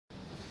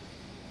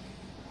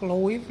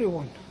Hello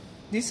everyone,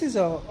 this is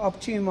a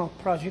Optoma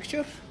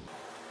projector.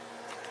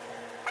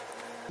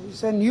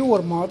 It's a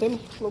newer model.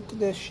 Look at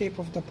the shape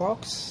of the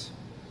box,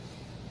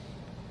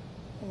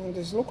 and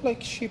this look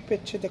like ship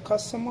it to the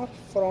customer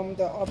from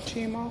the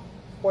Optoma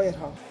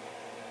warehouse.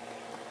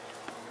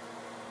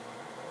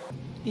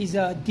 It's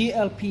a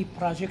DLP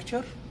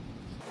projector.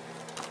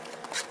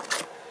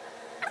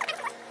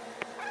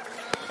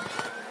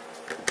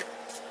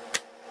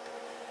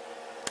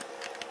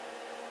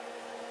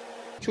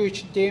 To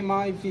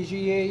HDMI,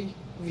 VGA,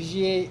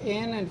 VGA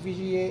in and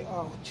VGA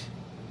out,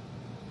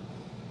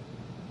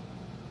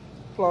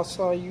 plus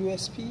a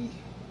USB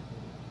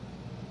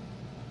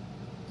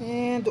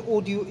and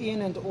audio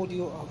in and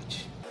audio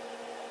out.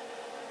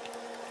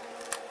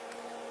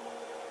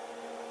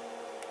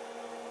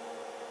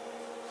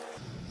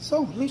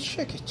 So let's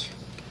check it.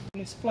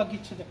 Let's plug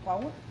it to the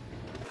power.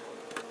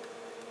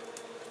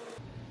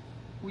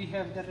 We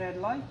have the red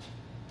light.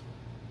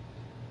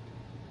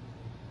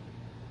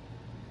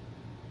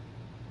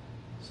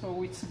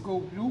 So it's go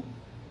blue,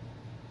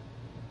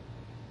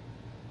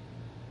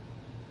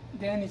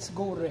 then it's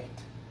go red.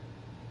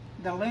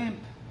 The lamp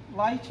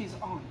light is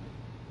on.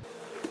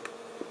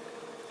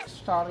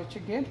 Start it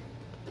again.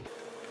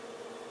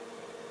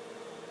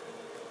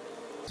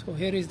 So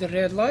here is the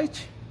red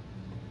light.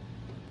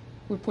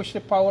 We push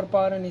the power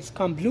button, it's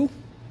come blue.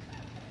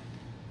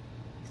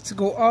 It's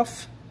go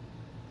off.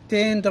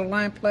 Then the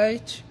lamp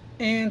light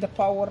and the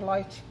power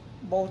light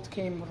both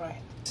came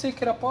red.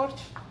 Take it apart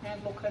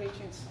and look at it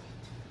inside.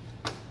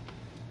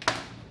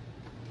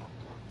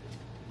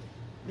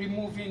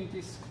 Removing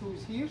these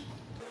screws here.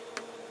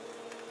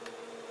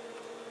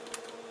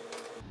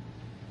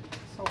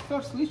 So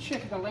first let's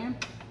check the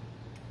lamp.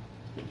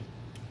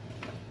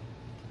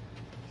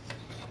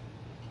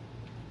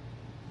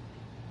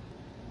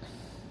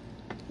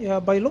 Yeah,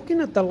 by looking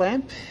at the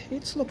lamp,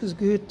 it looks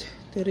good.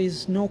 There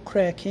is no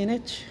crack in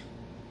it.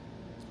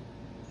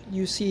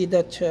 You see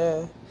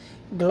that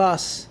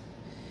glass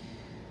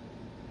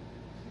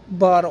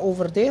bar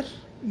over there.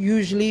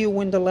 Usually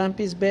when the lamp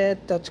is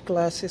bad, that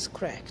glass is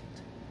cracked.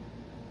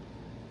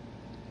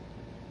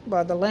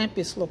 But the lamp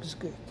looks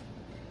good.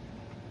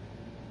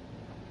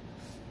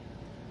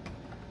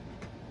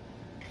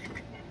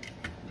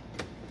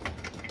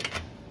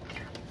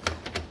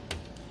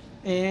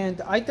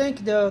 And I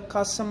think the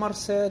customer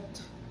said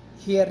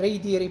he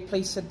already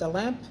replaced the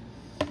lamp,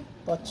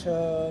 but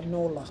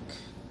no luck.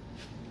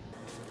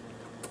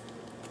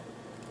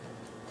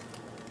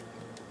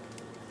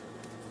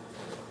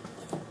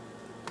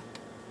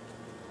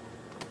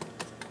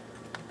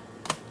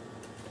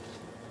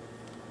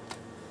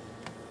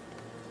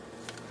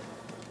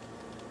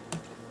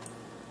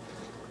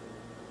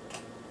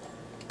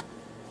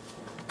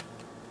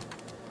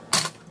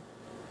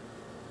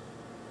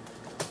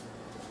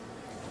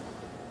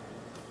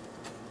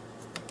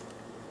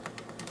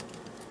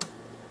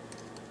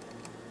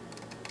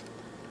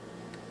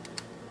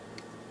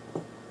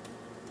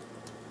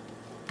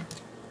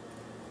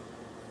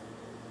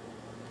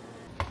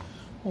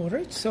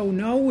 Alright, so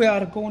now we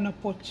are going to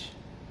put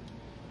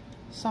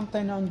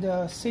something on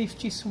the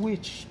safety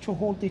switch to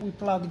hold it. We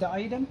plug the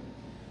item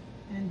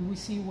and we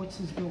see what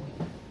it's doing.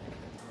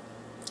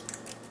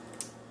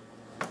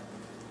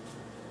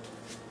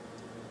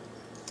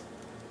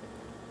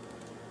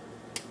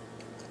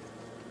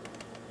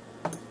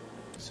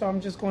 So I'm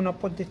just going to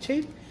put the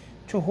tape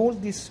to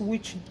hold this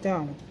switch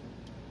down.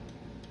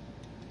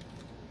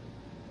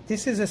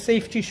 This is a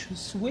safety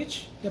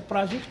switch. The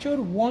projector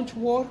won't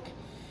work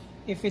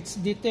if it's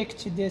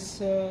detect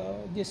this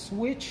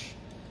switch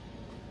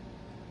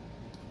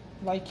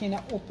like in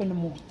an open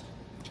mode.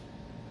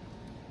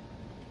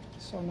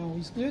 So now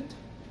it's good,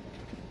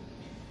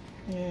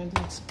 and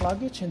let's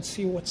plug it and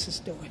see what it's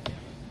doing.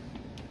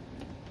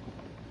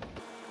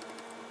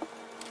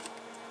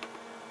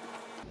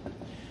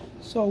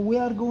 So we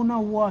are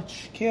gonna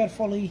watch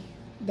carefully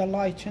the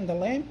light and the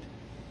lamp,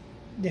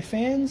 the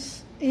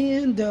fans,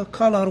 and the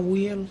color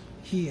wheel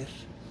here.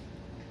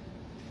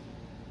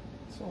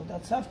 So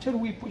that's after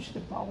we push the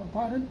power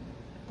button.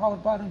 The power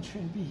button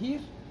should be here.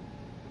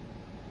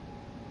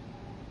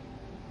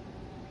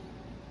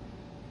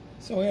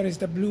 So here is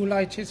the blue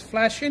light is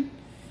flashing.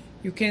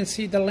 You can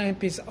see the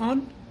lamp is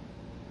on.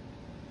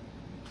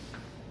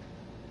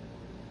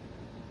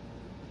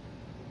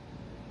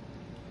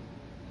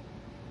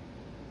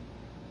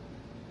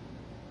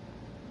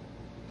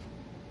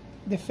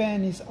 The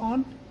fan is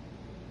on.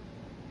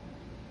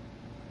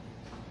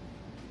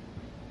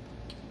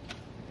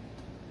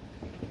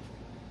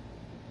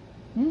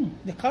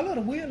 The color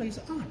wheel is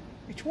on.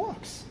 It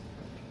works.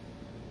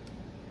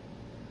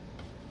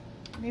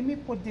 Let me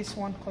put this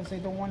one because I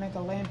don't want the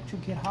lamp to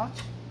get hot.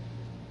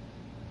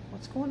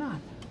 What's going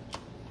on?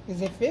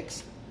 Is it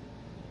fixed?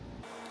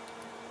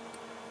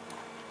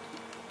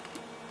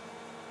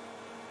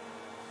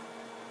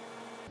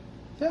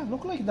 Yeah,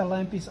 look like the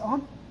lamp is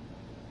on.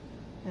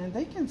 And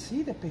I can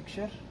see the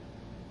picture.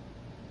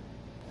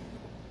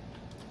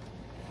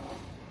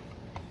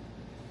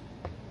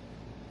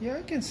 Yeah,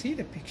 I can see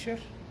the picture.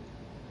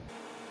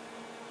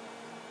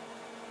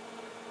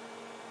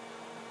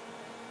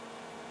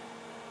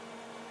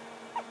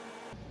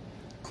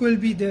 could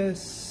be the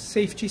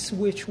safety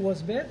switch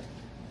was bad.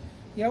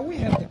 Yeah, we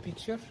have the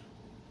picture.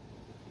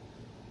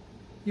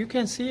 You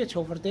can see it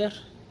over there.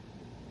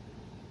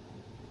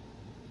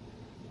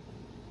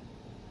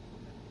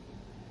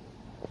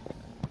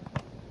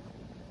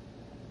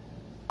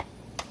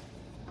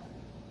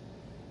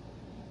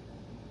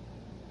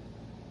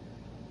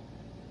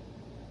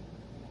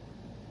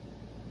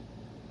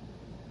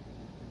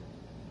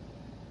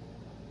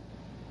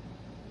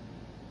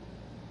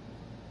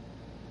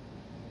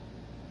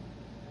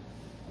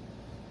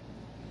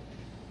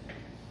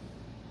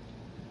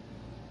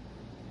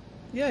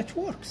 Yeah, it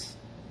works.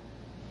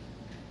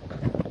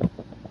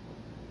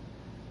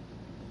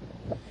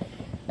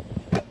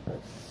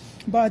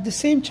 But at the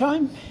same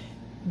time,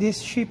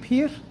 this chip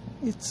here,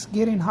 it's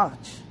getting hot.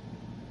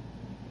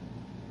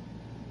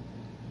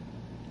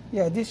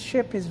 Yeah, this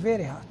chip is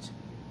very hot.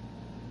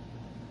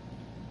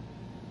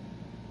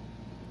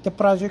 The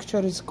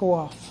projector is go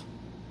off.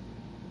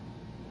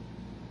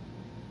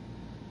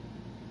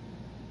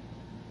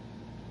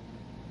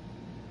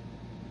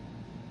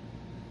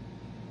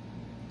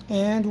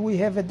 And we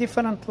have a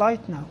different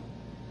light now.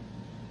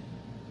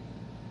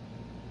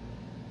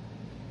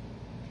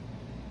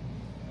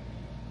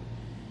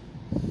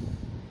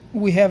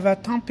 We have a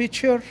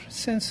temperature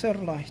sensor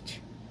light.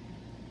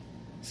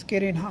 It's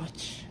getting hot.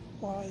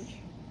 Why?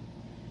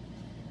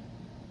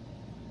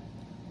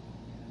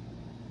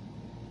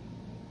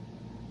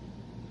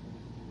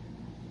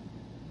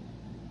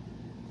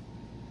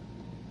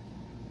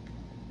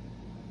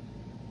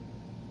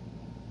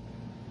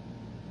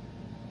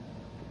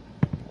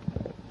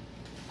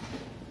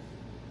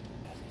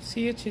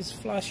 See, it is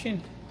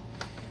flashing.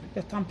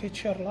 The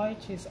temperature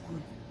light is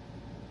on,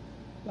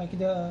 like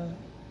the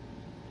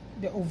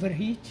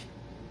overheat.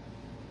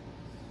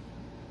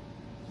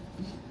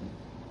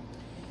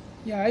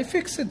 Yeah, I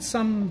fixed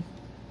some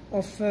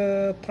of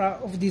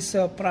this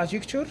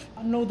projector.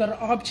 Another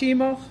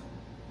Optoma,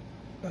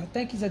 I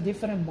think it's a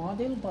different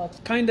model, but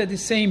kind of the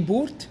same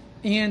board.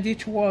 And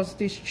it was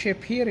this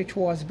chip here, it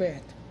was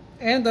bad.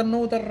 And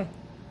another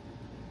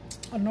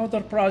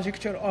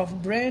projector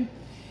of brand,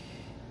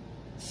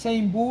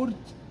 same board,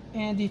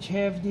 and it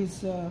have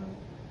this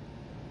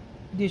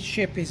this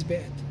chip is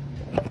bad.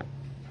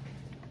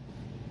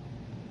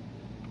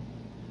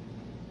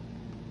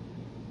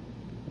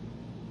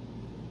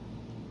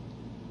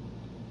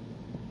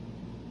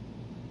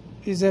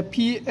 Is a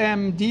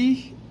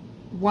PMD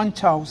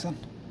 1000.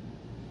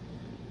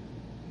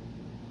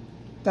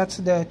 That's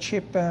the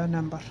chip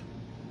number.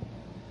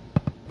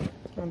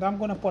 And I'm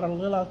gonna put a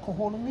little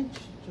alcohol in it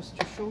just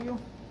to show you.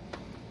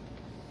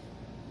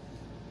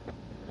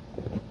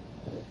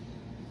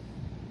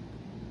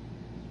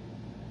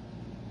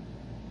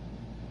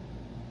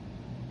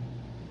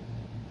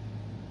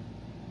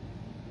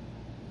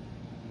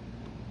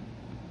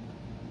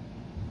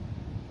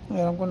 And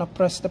I'm gonna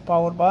press the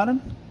power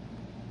button.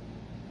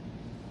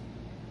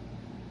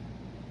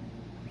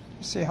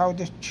 See how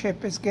the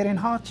chip is getting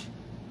hot?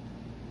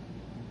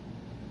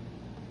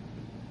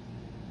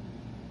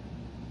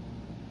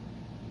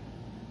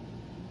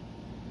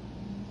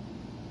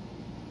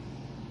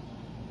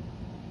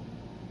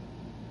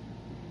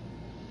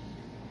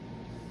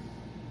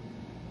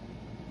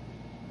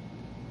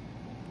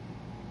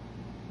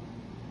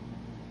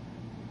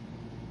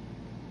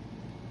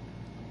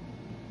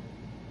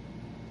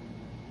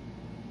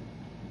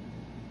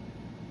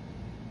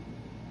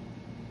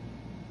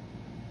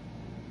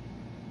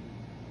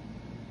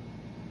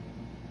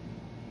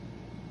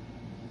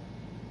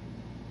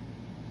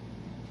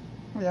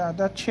 Yeah,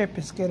 that chip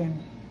is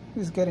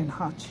getting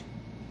hot.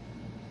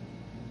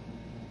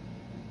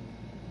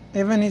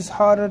 Even is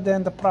hotter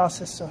than the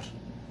processor.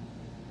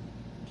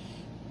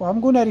 Well, I'm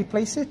gonna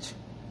replace it,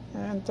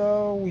 and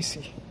we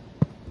see.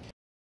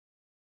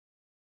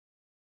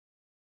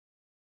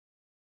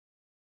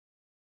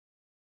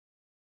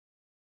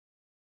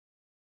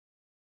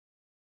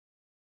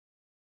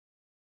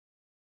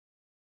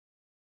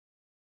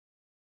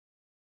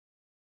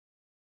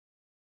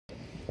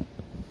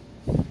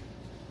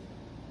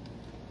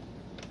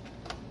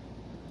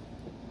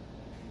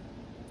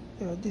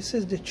 Yeah, this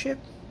is the chip.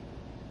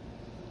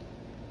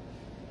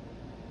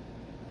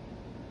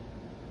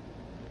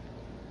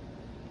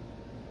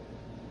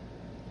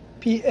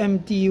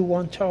 PMD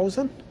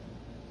 1000.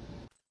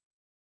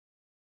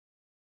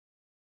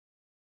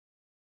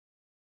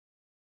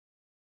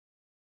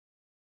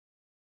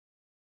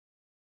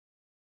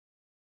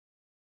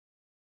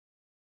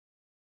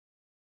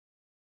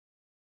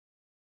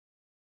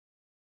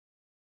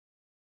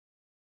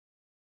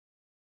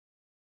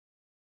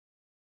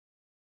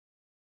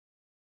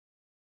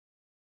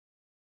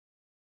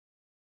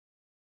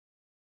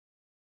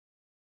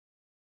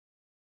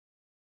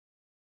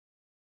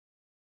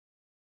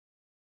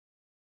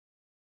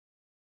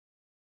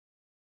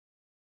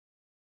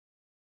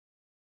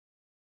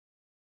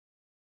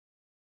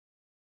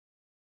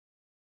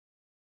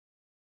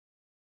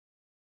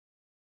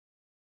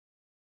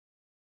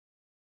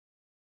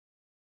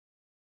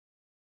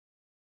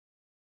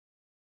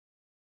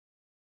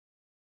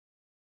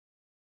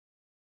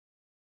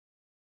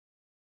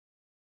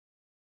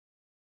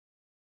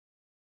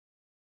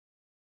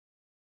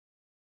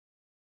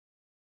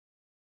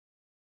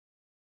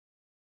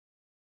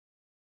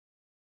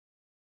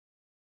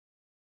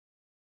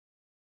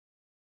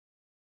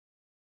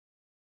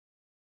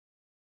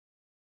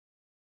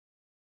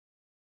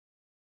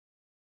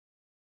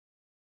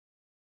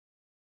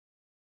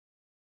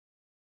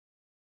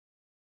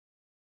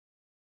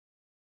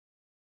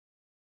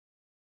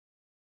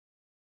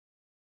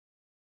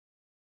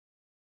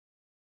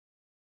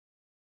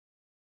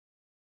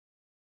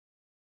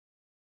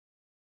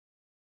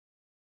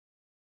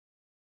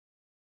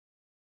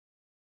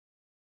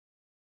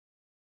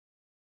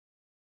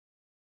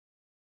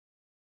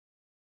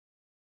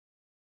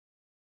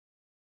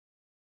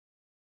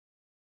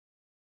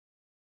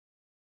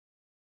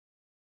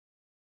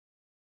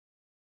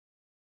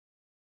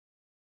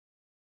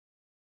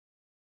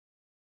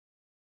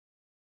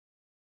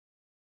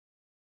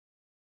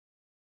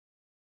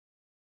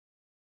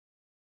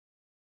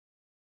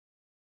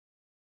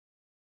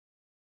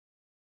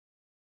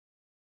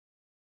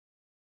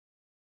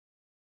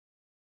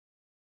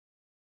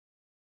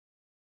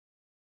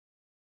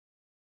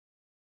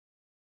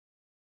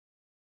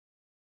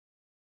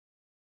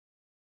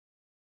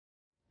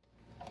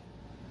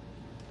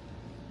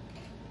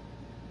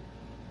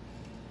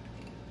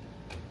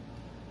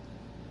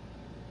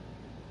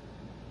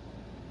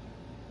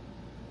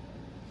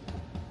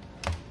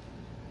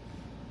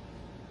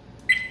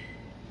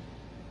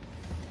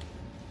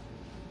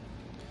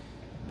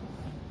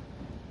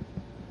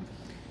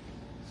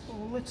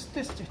 let's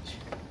test it.